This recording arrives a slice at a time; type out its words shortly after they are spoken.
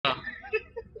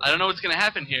I don't know what's gonna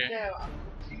happen here. Yeah, I'm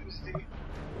confused, dude.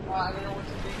 I don't know what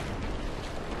to think.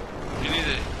 You need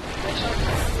it. That shark's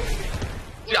like,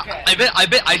 Yeah, I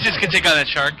bet ISIS can take on that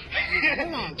shark.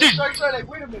 The shark's like,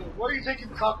 wait a minute, why are you taking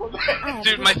the Aquaman?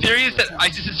 Dude, my theory is that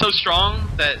ISIS is so strong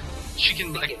that she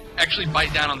can like actually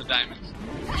bite down on the diamonds.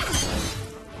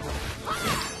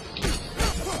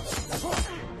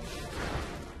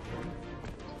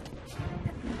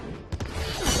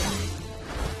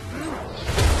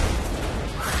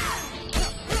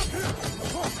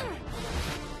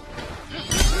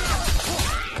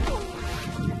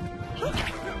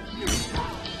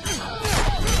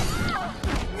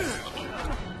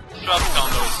 Drop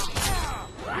combos.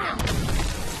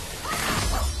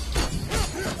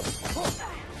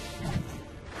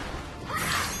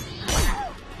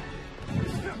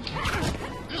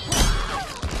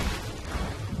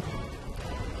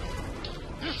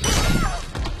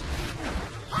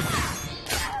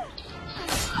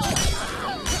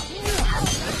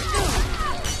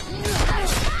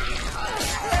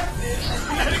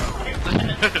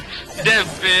 Damn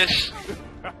fish.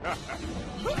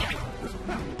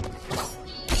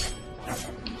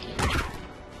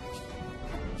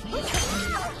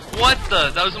 What the?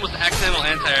 That was the most accidental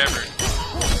anti ever.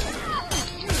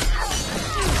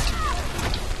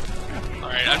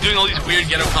 Alright, I'm doing all these weird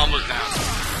ghetto combos now.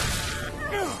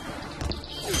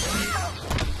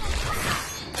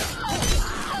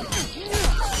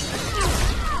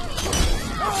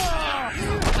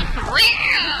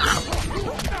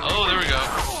 Oh, there we go.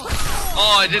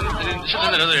 Oh, I didn't should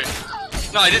have done that earlier.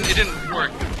 No, it didn't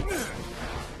work.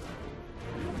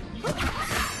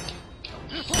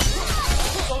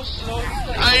 So slow.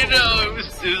 I know, it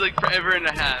was like forever and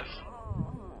a half.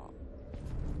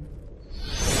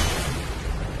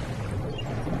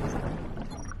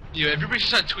 Yo, everybody should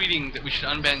start tweeting that we should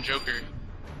unban Joker.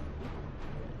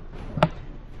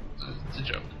 It's a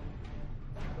joke.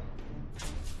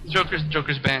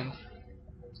 Joker's banned.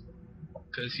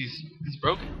 Cause he's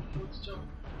broken.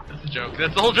 That's a joke.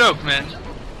 That's the whole joke, man.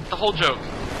 That's the whole joke.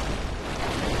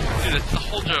 Dude, that's the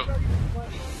whole joke.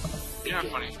 You're not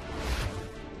funny.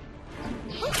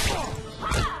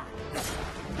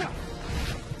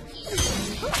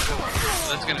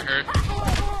 That's gonna hurt.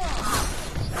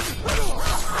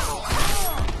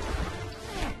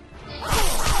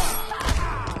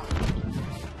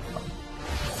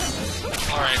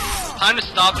 Alright, time to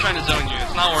stop trying to zone you.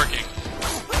 It's not working.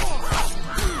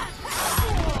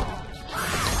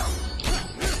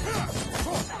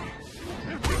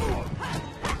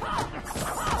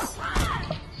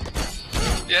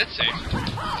 Yeah, it's safe.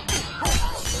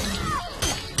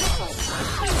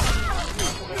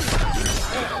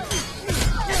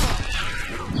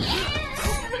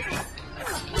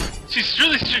 She's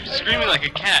really screaming like a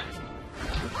cat.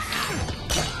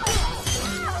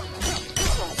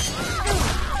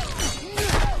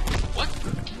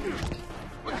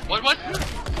 What? What?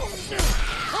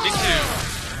 Me too.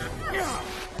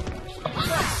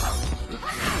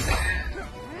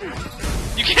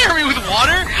 You can't hurt me with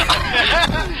water?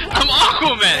 I'm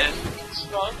Aquaman!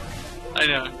 I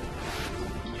know.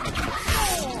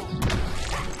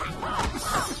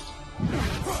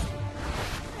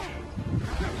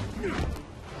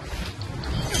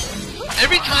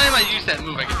 Every time I use that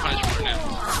move, I get punished for it now.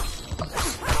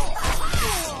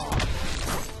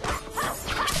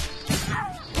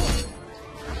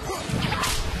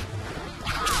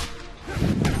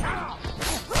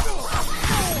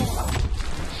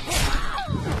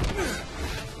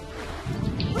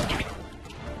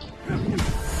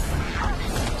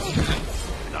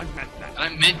 I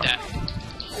meant that.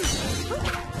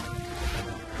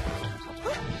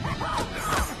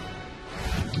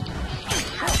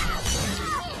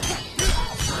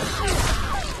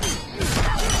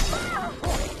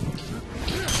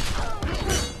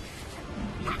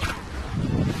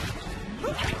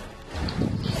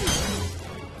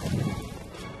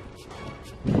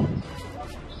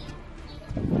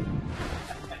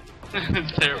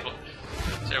 It's terrible.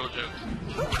 Terrible joke.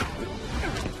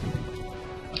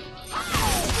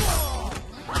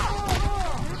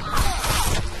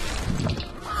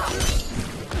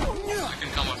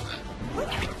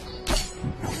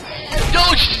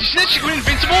 She went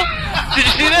invincible? Did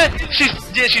you see that?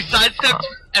 She sidestepped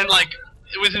and like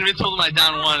it was invincible to my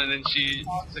down one and then she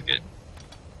took it.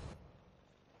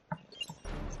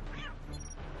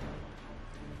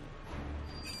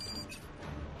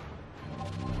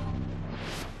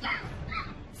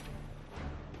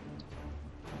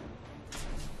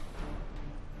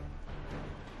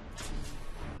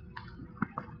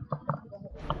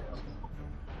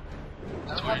 I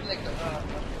don't have like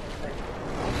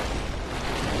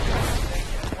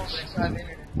just have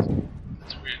internet.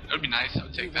 That's weird. That would be nice. I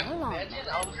would take that. Imagine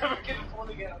I'll never get a phone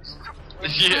again. I'm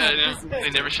just Yeah, I know. They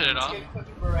never shut it off. get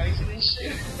fucking Verizon and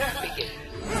shit.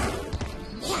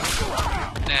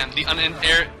 Damn, the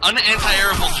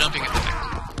unanti-airable jumping effect.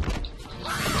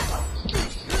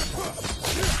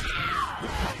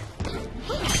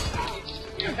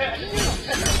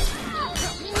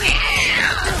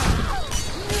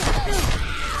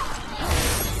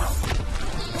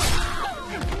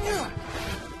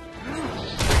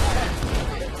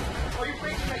 Oh, you're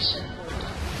breaking my shit.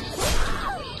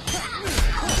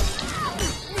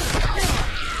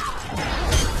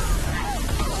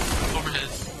 Overhead.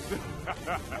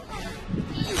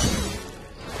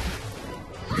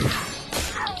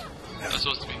 That was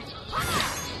supposed to be.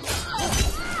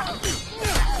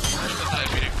 That's how I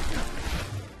beat it.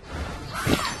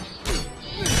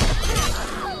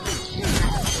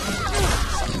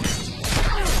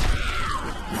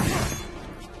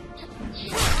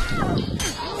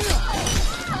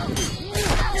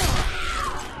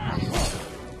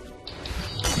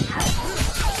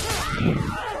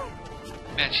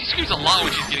 Man, she screams a lot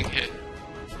when she's getting hit.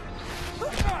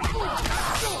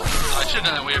 Oh, I should have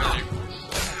done that way earlier.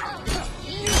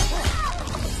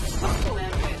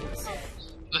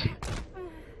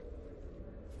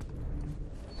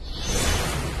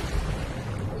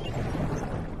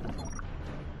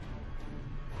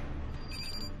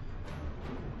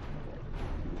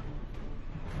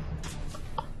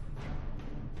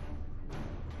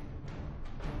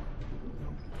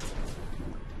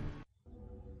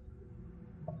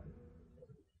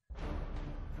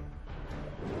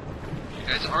 You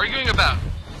guys arguing about?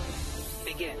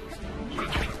 Begin.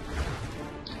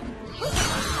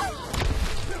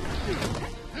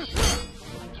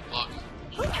 Block.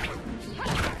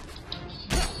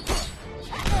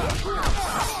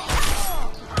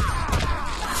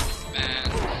 Man.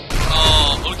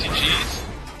 Oh, OTGs.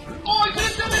 Oh, I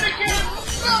could've done it again!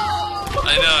 No!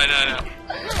 I know.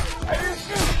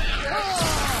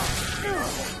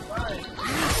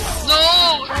 No!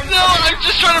 No! I'm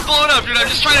just trying to blow it up, dude. I'm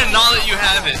just trying to not let you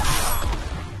have it.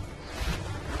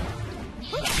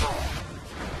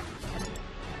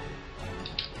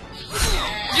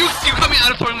 You cut me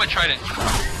out of throwing my trident.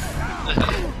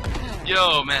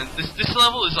 Yo, man, this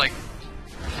level is like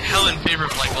hell in favor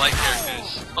of like light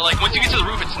characters. But like once you get to the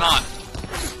roof, it's not.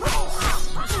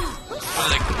 But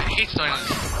like I hate starting on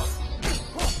this.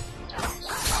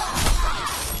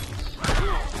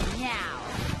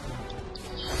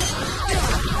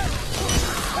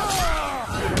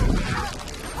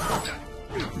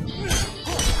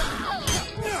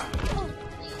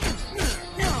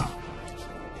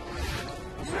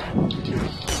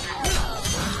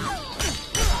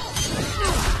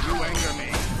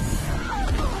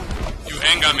 You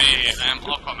anger me. I am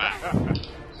Aquaman.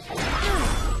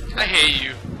 I hate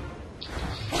you.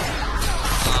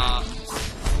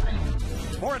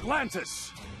 For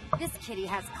Atlantis! This kitty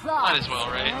has claws. Might as well,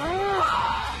 right?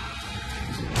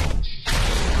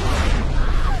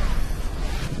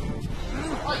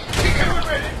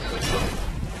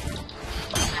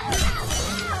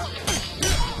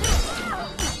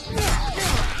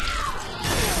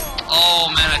 Oh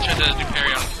man, I tried to do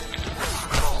parry on him.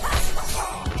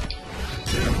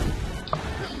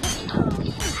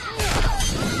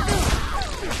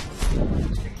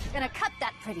 Gonna cut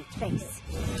that pretty face.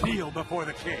 Kneel before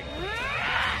the king.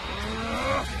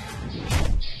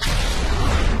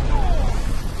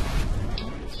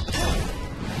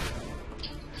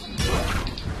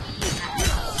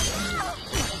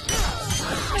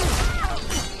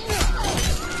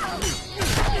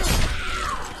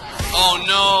 Oh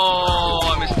no!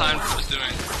 I mistimed what I was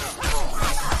doing.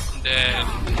 I'm dead.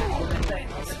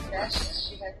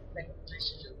 She had like a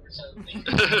relationship or something.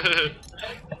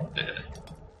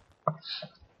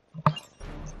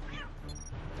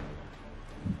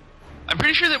 I'm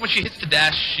pretty sure that when she hits the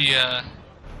dash, she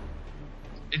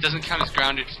it doesn't count as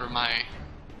grounded for my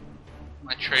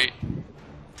trait.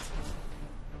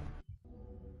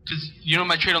 Because you know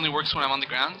my trait only works when I'm on the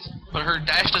ground, but her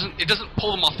dash doesn't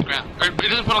pull them off the ground, or it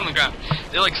doesn't put them on the ground.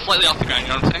 They're like slightly off the ground. You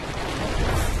know what I'm saying?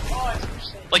 Oh, I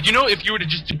understand. Like you know, if you were to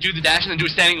just do the dash and then do a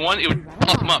standing one, it would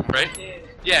pop them up, right? Yeah.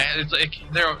 Yeah, it's like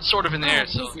they're sort of in the air.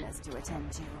 So Business to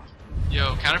attend to.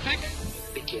 yo, counterpick.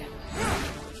 Begin.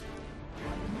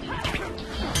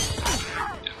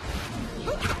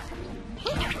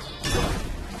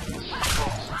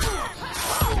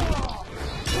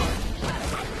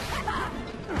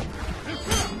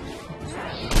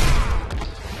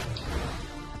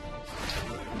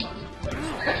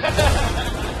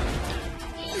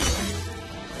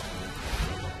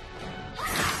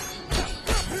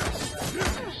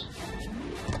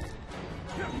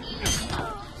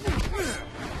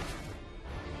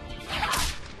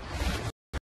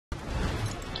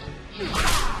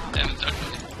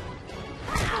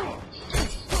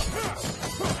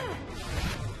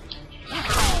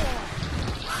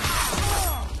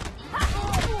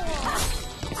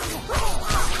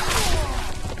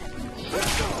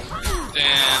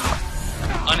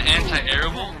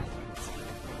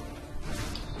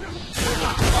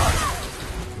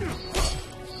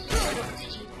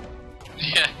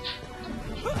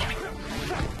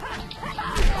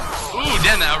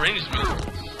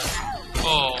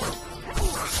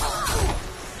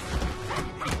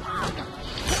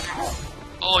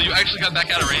 got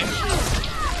back out of range?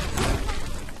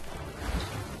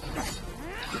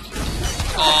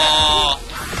 Oh,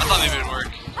 I thought maybe it would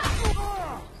work.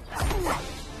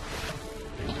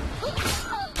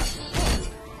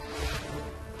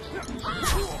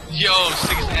 Yo,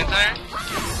 Stig's anti-air?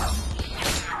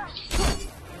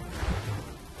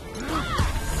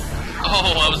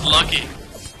 Oh, I was lucky.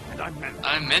 And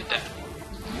I meant that.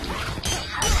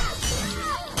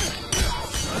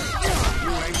 you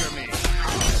anger me.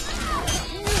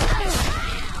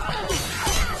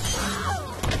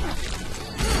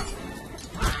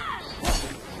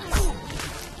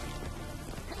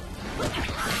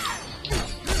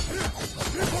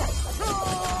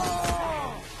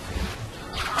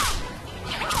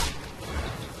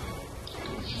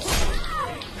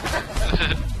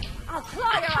 I'll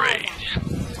claw your Afraid.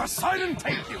 eyes. Poseidon,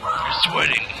 take you. You're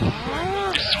sweating.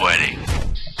 You're sweating.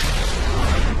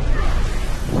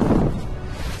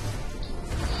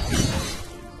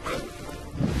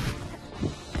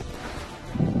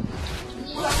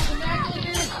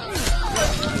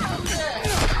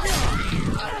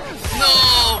 No!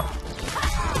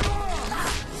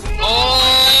 Oh!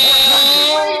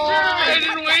 I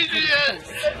didn't waste it yet.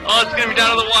 Oh, it's gonna be down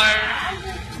to the wire.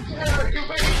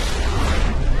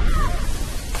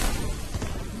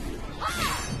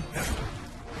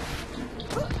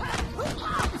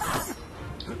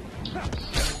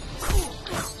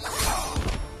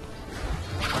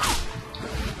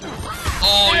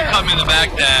 Oh, you caught me in the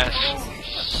back dash. Holy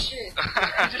shit. I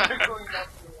just started going down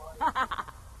to the water.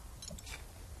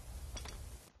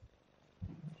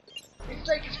 It's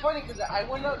like, it's funny because I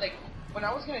went out, like, when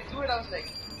I was gonna do it, I was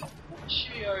like,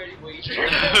 she already waited.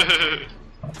 I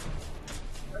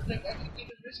was like, I think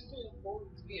either risk to the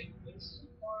forward to be a miss,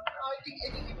 or I think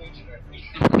you waited already.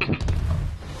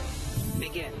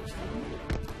 Begin.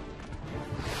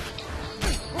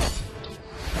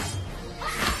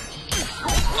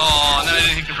 Oh, no, I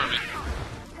didn't hit it from me.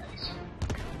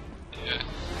 Yeah.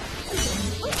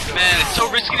 Man, it's so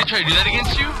risky to try to do that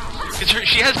against you. Cause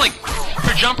she has like,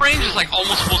 her jump range is like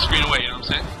almost full screen away, you know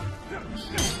what I'm saying?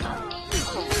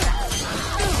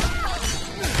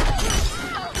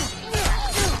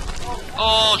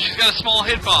 Oh, she's got a small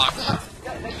hitbox.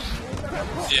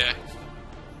 Yeah.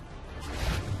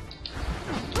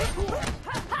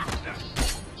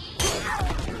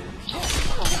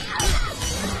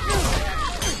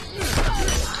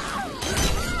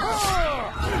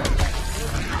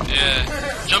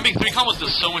 Yeah. Jumping 3 combos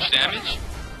does so much damage.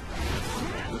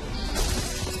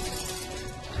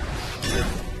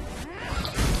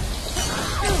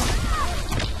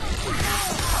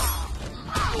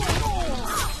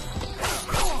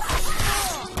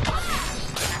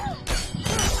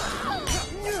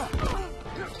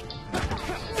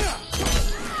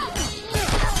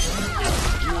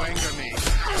 You anger me.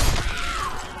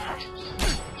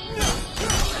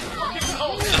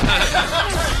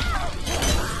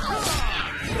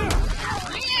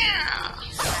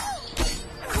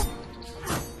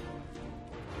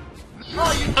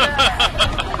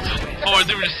 Oh,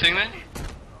 did we just sing that?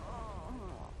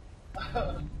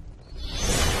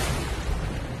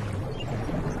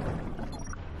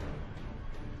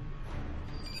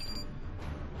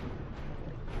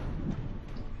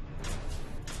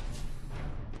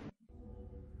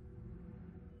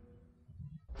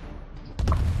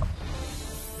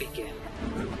 Begin.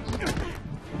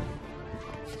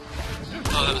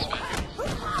 Oh, that was bad.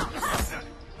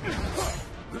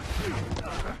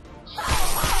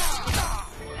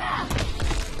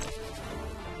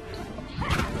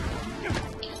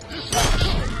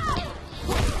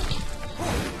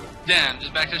 Damn,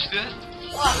 just backdash through that?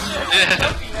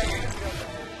 Yeah.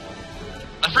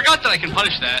 I forgot that I can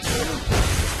punish that.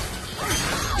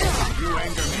 You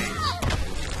anger me.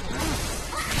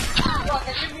 Fuck,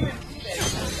 I didn't even see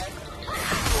that.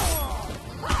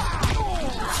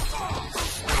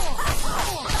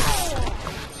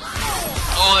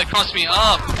 Oh, that crossed me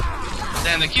up.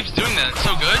 Damn, that keeps doing that. It's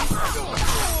so good.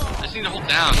 I just need to hold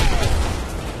down.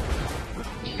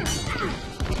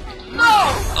 No!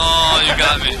 Oh, you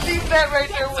got me. Leave that right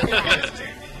there where it is.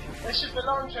 That shit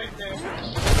belongs right there.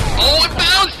 Oh, it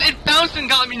bounced! It bounced and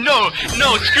got me. No,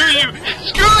 no, screw you.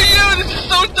 Screw you! This is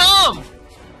so dumb!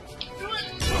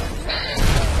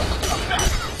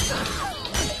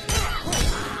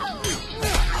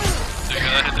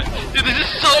 Dude, this is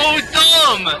so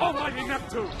dumb! Almighty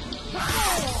Neptune.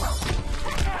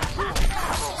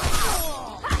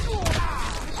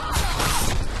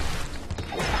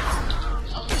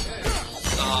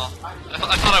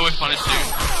 I thought I would punish you.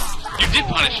 You did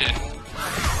punish it.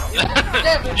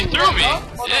 You threw me.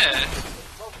 Yeah.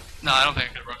 No, I don't think I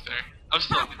could have broke there. I was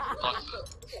still lost.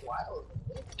 It's a while.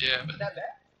 Yeah, but Is that bad?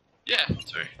 yeah,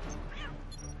 sorry.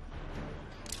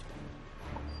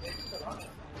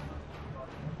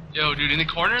 Yo, dude, in the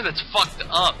corner, that's fucked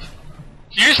up.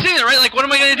 You're sitting there, right? Like, what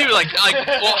am I gonna do? Like,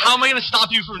 well, how am I gonna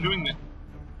stop you from doing that?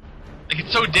 Like,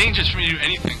 it's so dangerous for me to do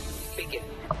anything. Begin.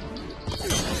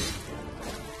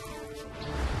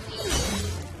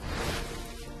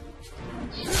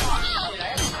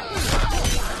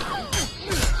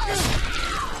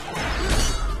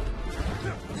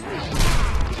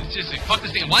 Seriously, fuck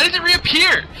this thing. Why does it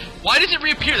reappear? Why does it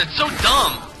reappear? That's so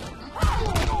dumb.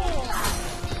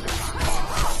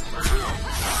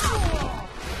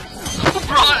 Who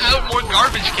brought out more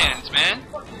garbage cans, man?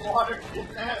 Water.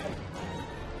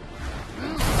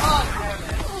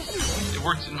 It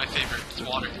works in my favor. It's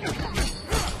water.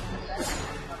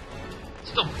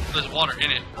 Still, there's water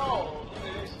in it. Oh.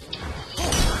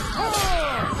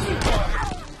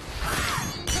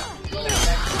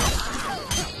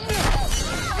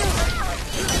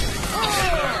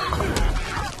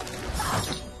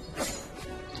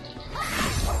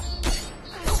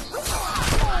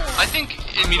 I think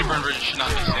in meter burn version should not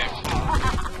be saved.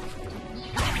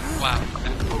 Wow.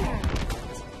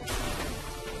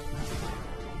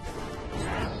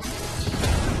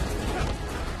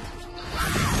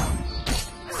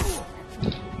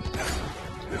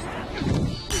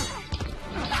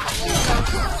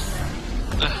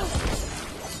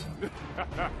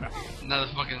 Another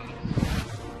fucking.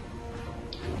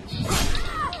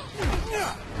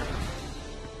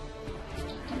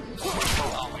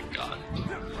 Oh my god.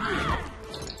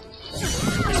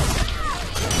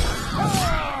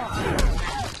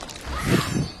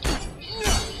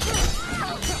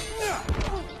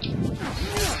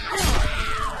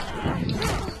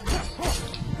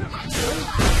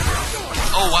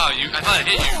 Oh wow, I thought I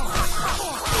hit you.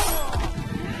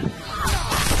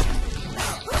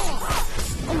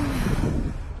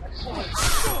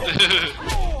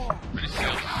 Pretty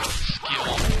skill.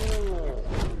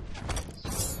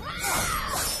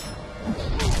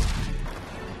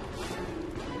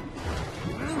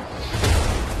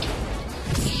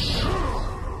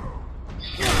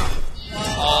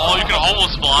 Oh, you can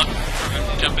almost block.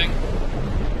 Jumping.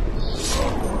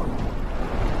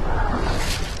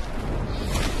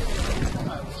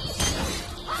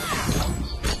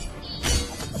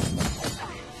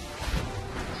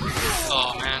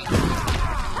 Oh man.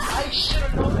 I should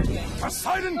have known again.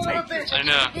 Poseidon, Son of a take you. bitch. I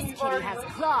know. This kitty has I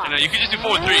claws. know, you could just do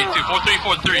 4-3 too. 4-3,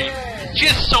 4-3. She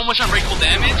has so much unbreakable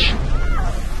damage.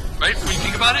 Right? When you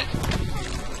think about it.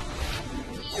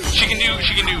 She can do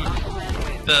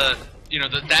the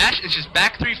the dash, it's just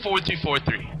back 3, forward 3, forward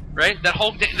 3. Right? That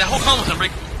whole combo is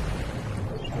unbreakable.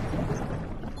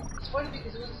 It's funny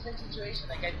because it was the same situation.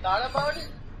 Like, I thought about it,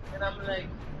 and I'm like,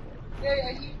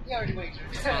 yeah, he already wagered.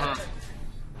 Uh-huh.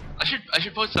 I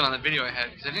should post that on the video I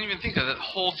had because I didn't even think that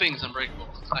whole thing's unbreakable.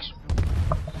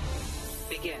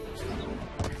 Begin.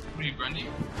 What are you, Grundy?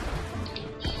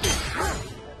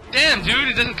 Damn, dude,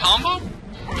 it doesn't combo?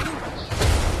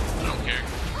 I don't care.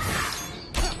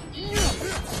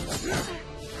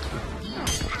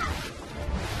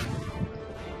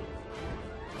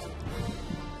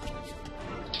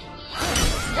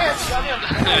 Yes, got him.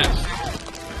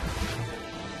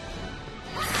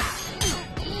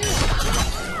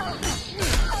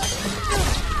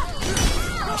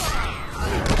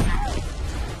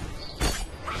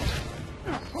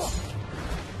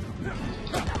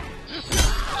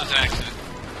 That was an accident.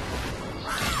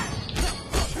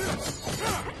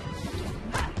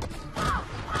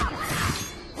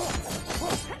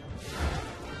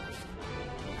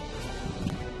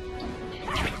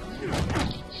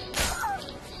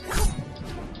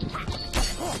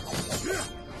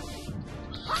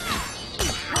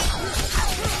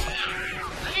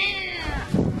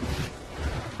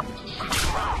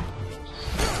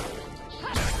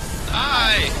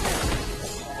 Die!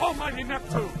 Almighty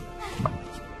Neptune.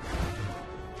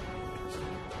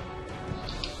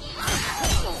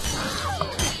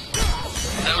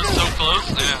 That was so close.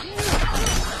 Yeah.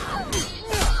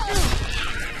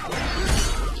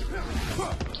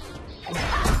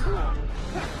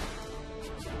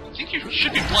 I think you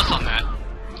should be plus on that.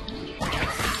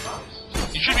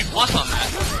 You should be plus on that.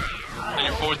 On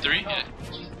your forward 3? Yeah.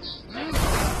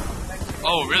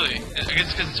 Oh, really? I guess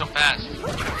it's because it's so fast.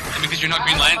 And because you're not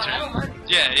Green Lantern.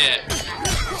 Yeah, yeah.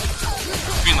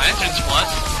 Green Lantern's plus.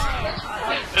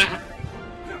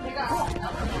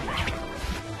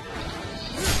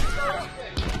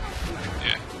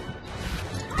 Yeah.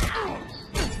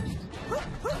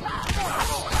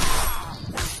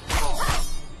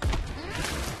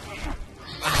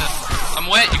 I'm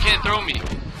wet, you can't throw me.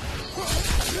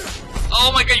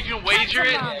 Oh my god, you can wet wager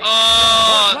it?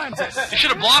 Oh, you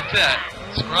should have blocked that.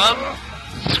 Scrub?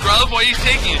 Scrub, why are you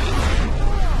taking it?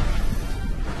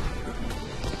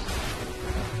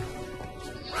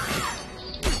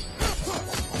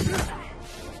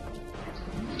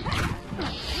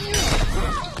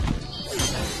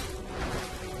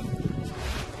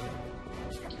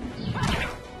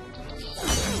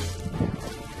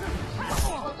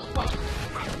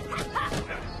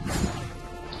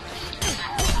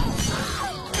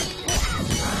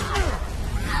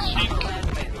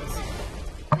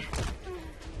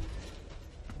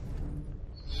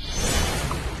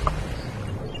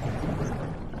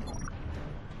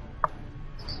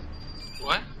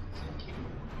 What?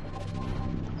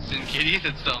 Sin Kitty?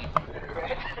 That's dumb.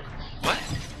 What?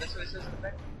 That's what it says in the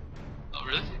back. Oh,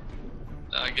 really?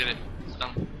 I get it. It's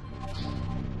dumb.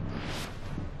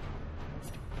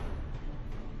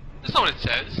 That's not what it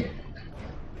says.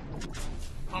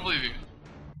 I don't believe you.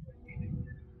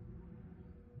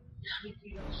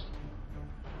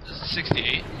 This is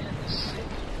 68?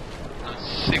 No,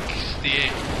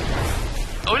 68.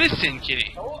 Oh, it is Sin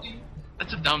Kitty.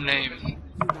 That's a dumb name.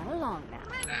 Run along now.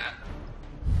 Nah.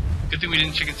 Good thing we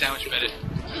didn't chicken sandwich bet it.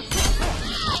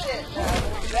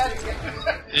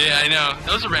 Yeah, I know.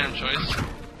 That was a random choice.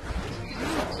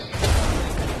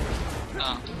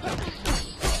 Oh.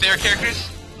 Fair characters?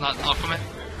 Not Aquaman?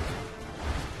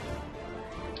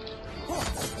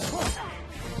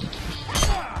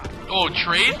 Oh,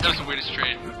 trade? That was the weirdest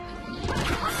trade.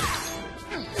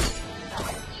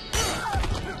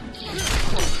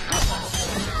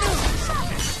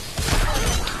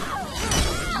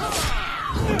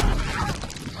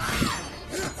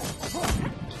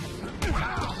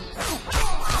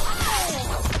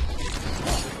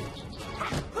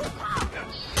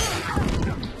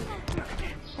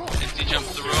 Empty jump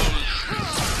throws.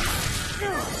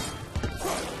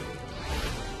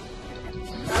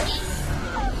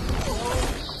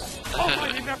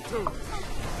 Almighty Neptune!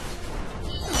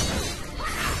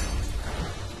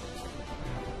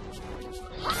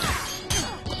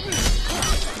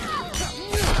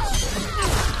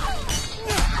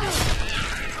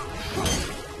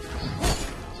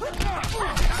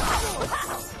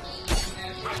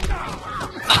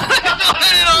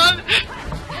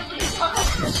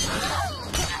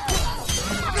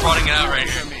 Prodding it out right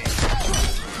here.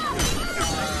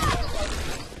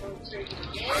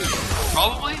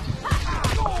 Probably?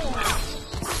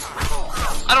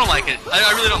 I don't like it.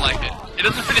 I really don't like it. It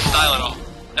doesn't fit his style at all.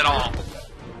 At all.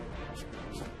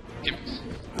 Gimmicks.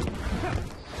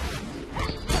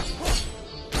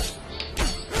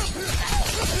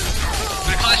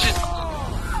 But Clash,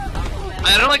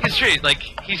 I don't like his trade. Like,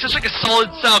 he's such like a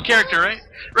solid style character, right?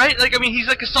 Right? Like, I mean, he's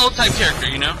like a solid type character,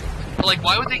 you know? But like,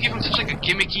 why would they give him such like a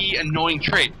gimmicky, annoying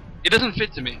trait? It doesn't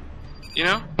fit to me. You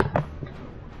know?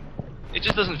 It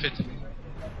just doesn't fit to me.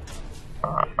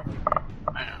 I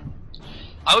know.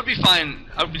 I would be fine.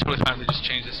 I would be totally fine if they just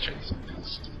changed this trait.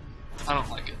 I don't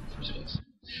like it.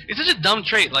 It's such a dumb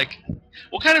trait. Like,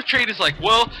 what kind of trait is like,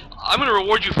 well, I'm gonna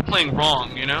reward you for playing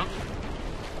wrong, you know?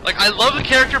 Like, I love the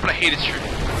character, but I hate his trait.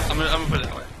 I'm gonna put it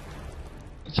that way.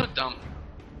 It's so dumb.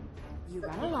 You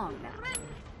run along now.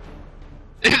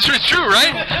 It's true,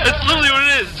 right? That's literally what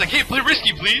it is. It's like, hey, play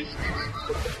risky, please.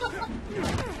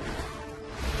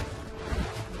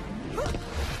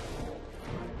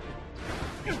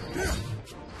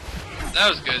 That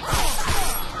was good.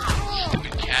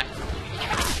 Stupid cat.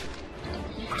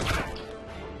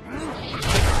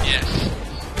 Yes.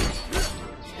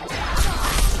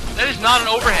 That is not an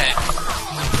overhead.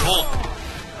 Bull.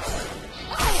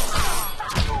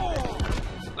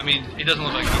 I mean, it doesn't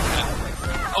look like an overhead.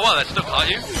 Oh wow, that still caught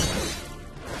you?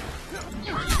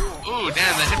 Ooh,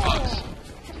 damn, that hitbox.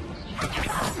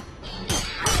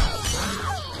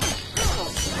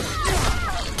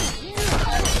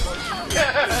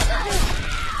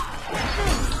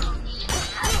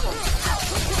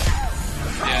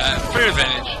 Yeah, fair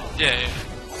advantage. Yeah.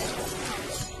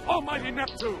 Almighty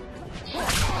Neptune!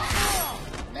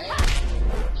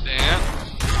 Damn.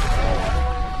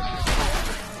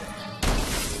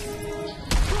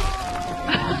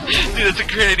 Dude, that's a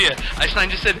great idea. Einstein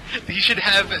just said he should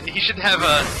have his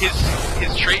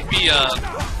trait be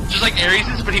just like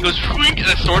Ares's, but he goes and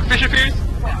a swordfish appears.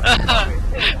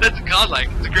 That's godlike.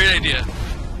 It's a great idea.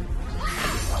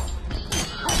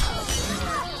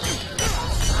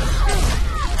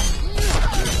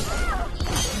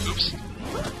 Oops.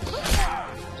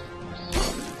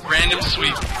 Random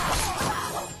sweep.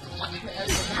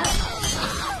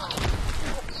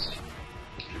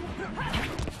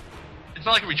 It's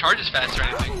not like it recharges fast or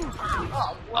anything.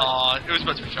 Aw, it was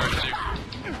about to recharge too.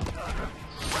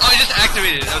 Oh, I just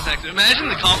activated it. That was activated. Imagine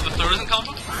the throw doesn't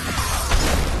combo.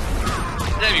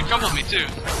 Damn, you crumbled me too.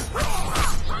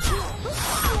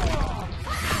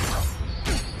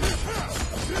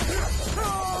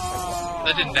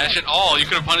 That didn't dash at all. You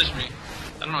could have punished me.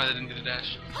 I don't know why that didn't get a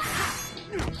dash.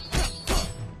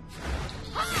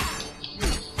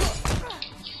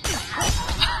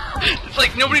 It's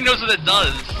like nobody knows what that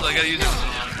does, so I gotta use it.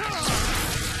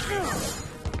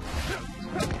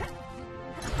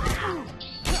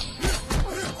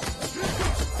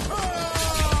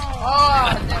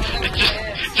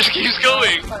 It just keeps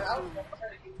going.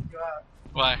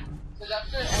 Why? Because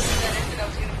after that ended, I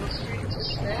was gonna go straight to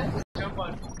stand and jump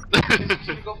on.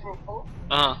 To go for a poke.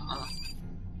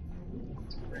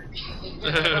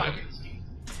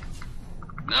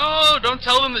 No, don't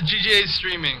tell them that GGA is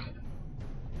streaming.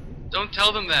 Don't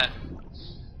tell them that.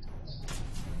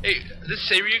 Hey, this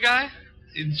Seiryu guy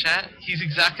in chat, he's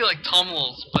exactly like Tom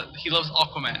Wolves, but he loves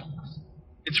Aquaman.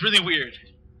 It's really weird.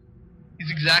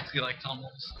 He's exactly like Tom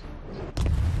Wolves.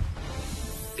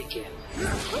 Begin.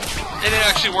 And it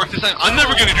actually worked this time. I'm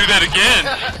never gonna do that again.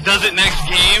 Does it next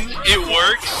game? It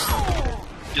works.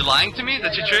 You're lying to me?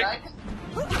 That's your trick?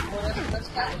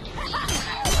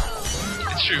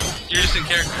 It's true. You're just in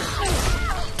character.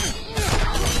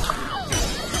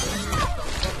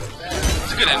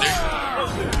 It's a good ender.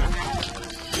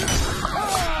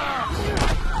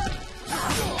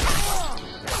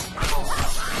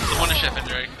 It's a Wonder Chef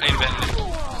ender. I invented it.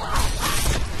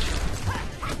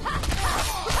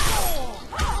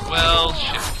 Well,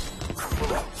 shit.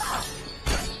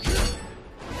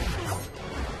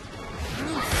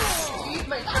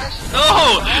 No!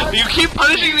 You keep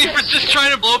punishing me for just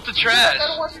trying to blow up the trash. I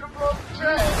don't want you to blow up the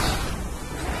trash.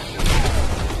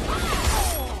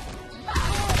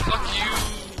 Fuck you.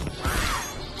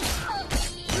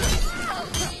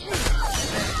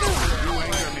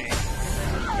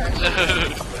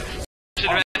 You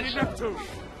have to.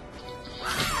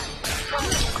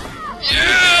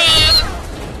 Yeah!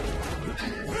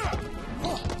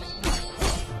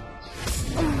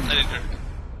 I didn't hurt.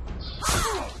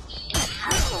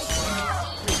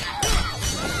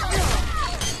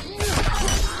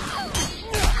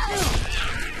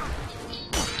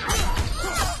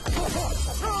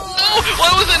 Why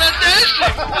was I not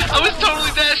dashing? I was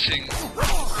totally dashing.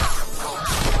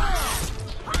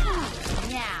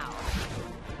 Now.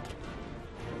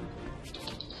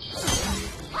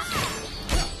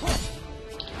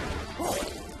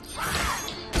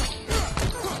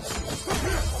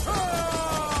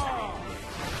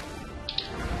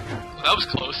 That was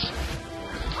close.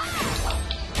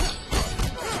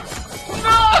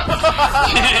 No!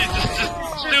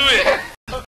 just do it.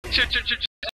 Chip.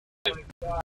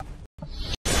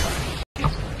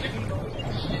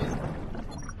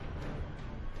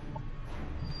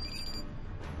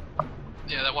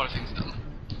 Yeah, that water thing's dumb.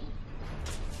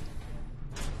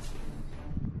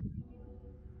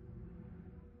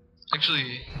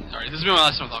 Actually, alright, this has been my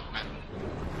last time with Aquaman.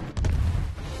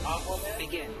 Aquaman?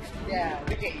 Begin. Yeah,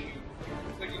 look at you.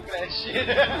 Looking for that shit.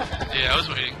 Yeah, I was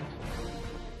waiting.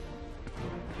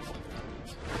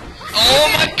 Oh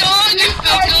my god, you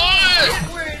still do it!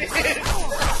 Where it is.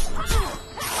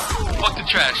 Fuck the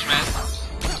trash, man.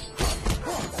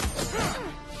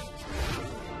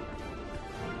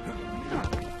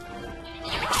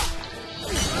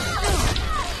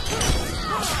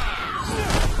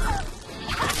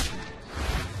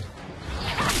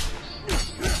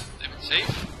 They've been safe.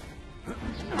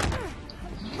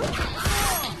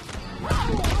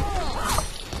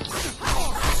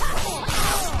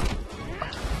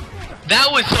 That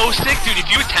was so sick, dude. If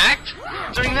you attacked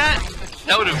during that,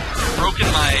 that would have broken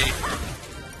my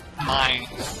mind.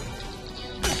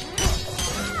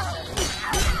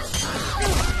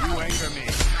 You anger me.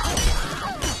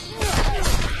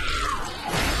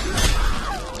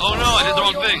 Oh no, I did the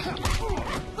wrong thing.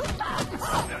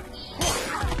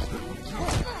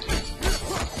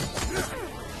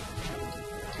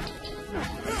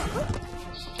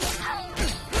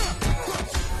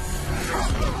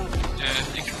 Yeah,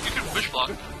 you can push block.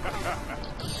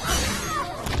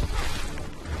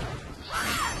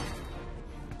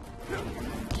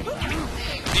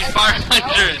 These fire I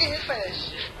hundred. get hit by that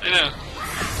shit. I know.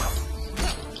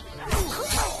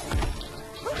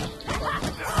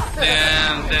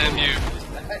 Damn you.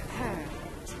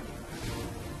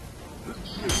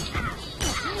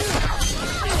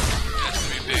 That's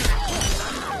gonna be big.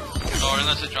 Or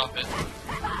unless I drop it.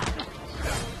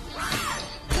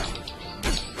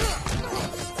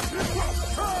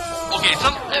 Okay,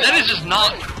 that is just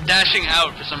not dashing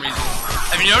out for some reason.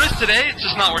 Have you noticed today? It's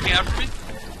just not working out for me.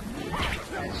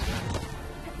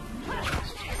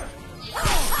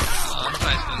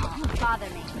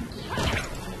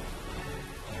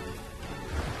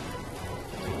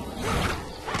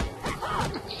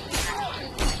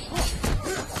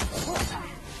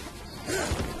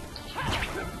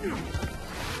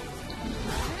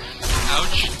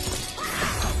 Ouch.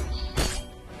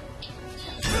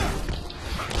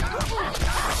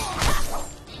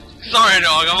 Sorry,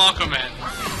 dog. I'm Aquaman.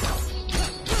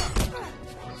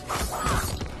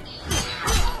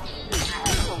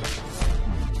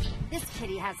 This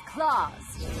kitty has claws.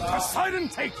 Poseidon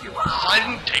take you! I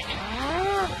didn't take it.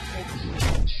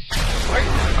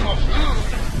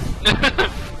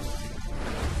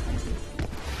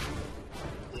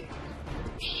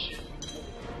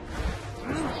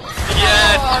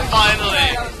 Yes, finally.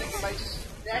 I was thinking, if I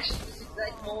just dashed at this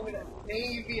exact moment,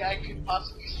 maybe I could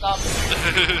possibly stop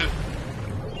it.